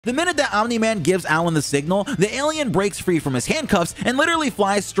The minute that Omni Man gives Alan the signal, the alien breaks free from his handcuffs and literally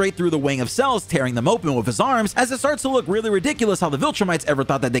flies straight through the wing of cells, tearing them open with his arms, as it starts to look really ridiculous how the Viltrumites ever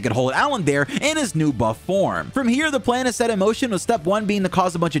thought that they could hold Alan there in his new buff form. From here, the plan is set in motion, with step 1 being to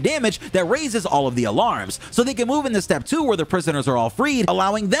cause a bunch of damage that raises all of the alarms, so they can move into step 2 where the prisoners are all freed,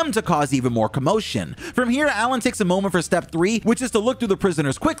 allowing them to cause even more commotion. From here, Alan takes a moment for step 3, which is to look through the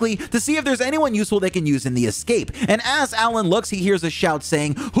prisoners quickly to see if there's anyone useful they can use in the escape, and as Alan looks, he hears a shout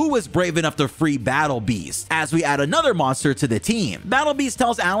saying, "Who was brave enough to free Battlebeast?" as we add another monster to the team. Battlebeast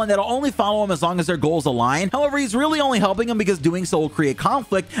tells Alan that he'll only follow him as long as their goals align. However, he's really only helping him because doing so will create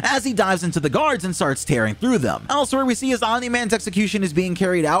conflict as he dives into the guards and starts tearing through them. Elsewhere, we see as Omni Man's execution is being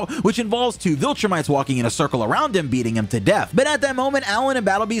carried out, which involves 2 Viltrumites walking in a circle around him, beating him to death. But at that moment, Alan and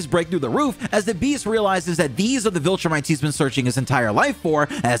Battlebeast break through the roof as the Beast realizes that these are the Viltrumites he's been searching his entire life for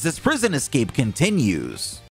as this prison escape continues.